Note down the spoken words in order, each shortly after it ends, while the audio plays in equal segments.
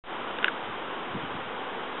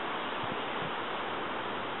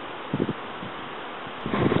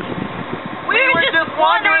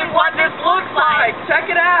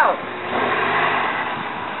out!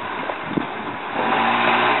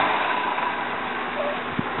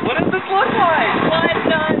 What does this look like? What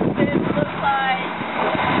does this look like?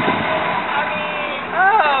 I mean...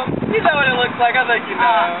 Oh, you know what it looks like. I think you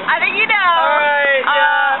know. I think you know. Alright,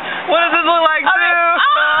 yeah. What does this look like, too?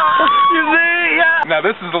 You see? Yeah. Now,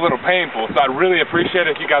 this is a little painful, so I'd really appreciate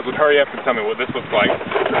it if you guys would hurry up and tell me what this looks like.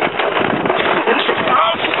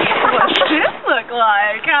 What's this look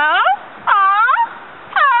like, huh?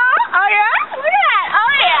 Oh, yeah? Look at that.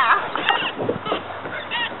 Oh, yeah.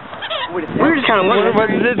 We're just kind of wondering what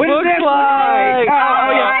this looks like.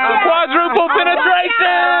 Oh, yeah. Quadruple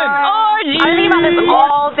penetration! I've been thinking about this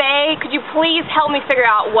all day. Could you please help me figure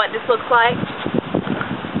out what this looks like?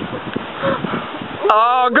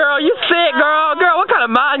 Oh, girl, you sick, girl. Girl, what kind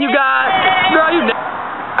of mind you got? Girl, you...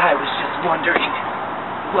 I was just wondering,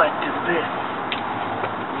 what does this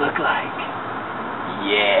look like?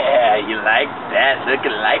 Yeah, you like that?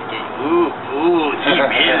 Looking like it. Ooh, he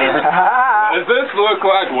really... What does this look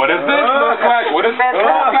like? What does this look like? What does this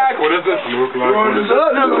look like? What does this look like? What does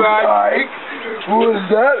that look like? What does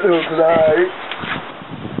that look like?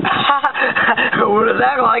 What does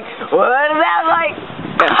that like? What does that like?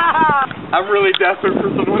 I'm really desperate for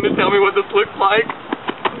someone to tell me what this looks like.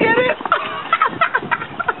 Get it?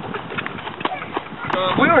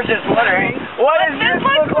 We were just wondering, what does this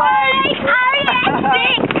look like? Oh, yeah,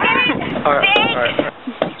 stick. All right.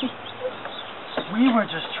 We were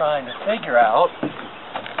just trying to figure out.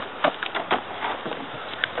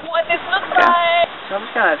 What this looks like. So I'm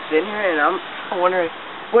kind of sitting here and I'm wondering,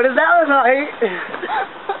 what does that look like?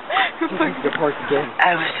 Your part again.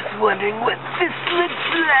 I was just wondering what this looks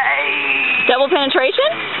like. Double penetration?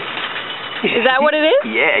 Is that what it is?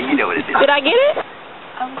 Yeah, you know what it is. Did I get it?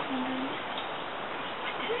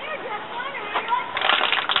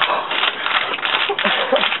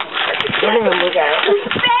 Don't even look at it.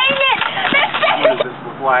 Dang it! What does this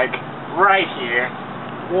look like? Right here.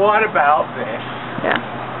 What about this? Yeah.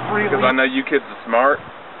 Because I know you kids are smart,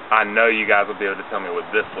 I know you guys will be able to tell me what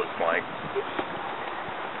this looks like.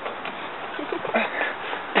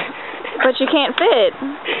 But you can't fit.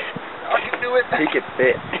 Oh, you do it. He could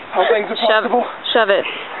fit. How things are possible. Shove it.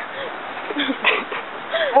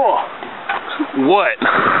 Oh. What?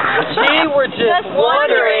 We were just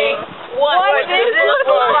wondering what this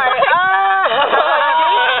looks like.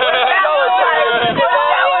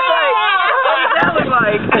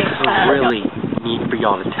 This is really neat for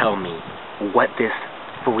y'all to tell me what this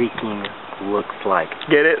freaking looks like.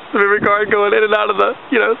 Get it? The memory card going in and out of the,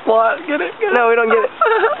 slot. Get it? Get it? No, we don't get it.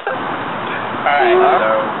 Alright,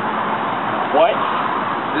 so what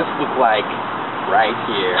does this look like right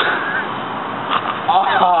here?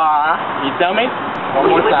 You tell me? One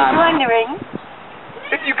more time. Wondering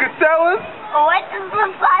If you could tell us. what this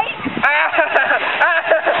looks like.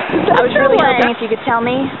 I was really hoping if you could tell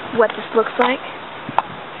me what this looks like.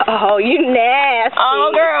 Oh, you nasty. Oh,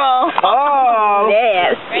 girl. Oh.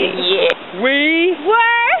 Nasty. Yeah. We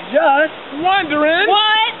What? just wondering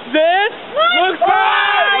What? this looks like.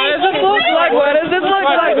 What does this look like? What does this look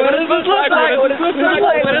like? What does this look like? What does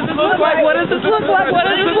this look like? What does this look like? What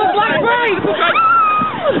does this look like? Right.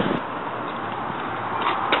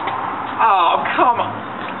 Oh, come on.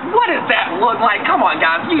 What does that look like? Come on,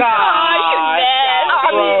 guys. You Oh, you nasty. I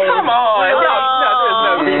mean, come on. No, there's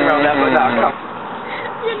no beating around that, but come on.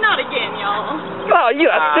 You're not again, y'all. Oh, you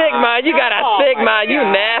a sick mind. You got a sick mind. You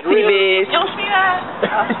nasty bitch. Don't see that?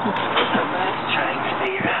 Trying to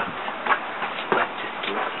figure out what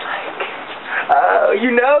this looks like. Oh,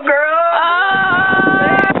 you know, girl.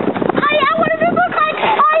 Oh, yeah, what does this look like?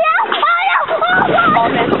 Oh, yeah.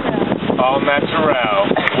 All natural.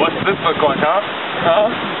 What's this look like, huh?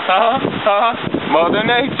 Mother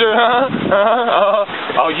Nature, huh?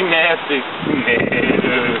 Oh, you nasty.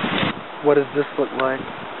 What does this look like?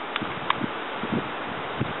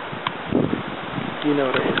 You know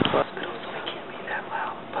what it is, but It can't be that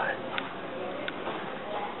loud, but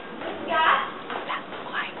That look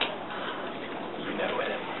like. you know what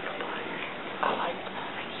it looks like. I like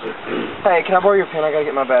it. hey, can I borrow your pen? I gotta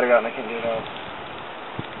get my battery out and I can't get it out.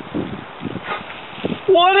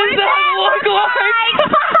 What does that look like?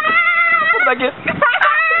 What did I get?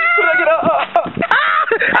 What did I get?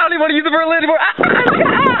 I don't even want to use the Berlin anymore.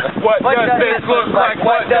 What does this look like?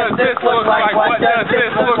 What does this look like? What does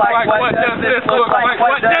this look like? What does this look like?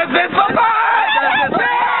 What does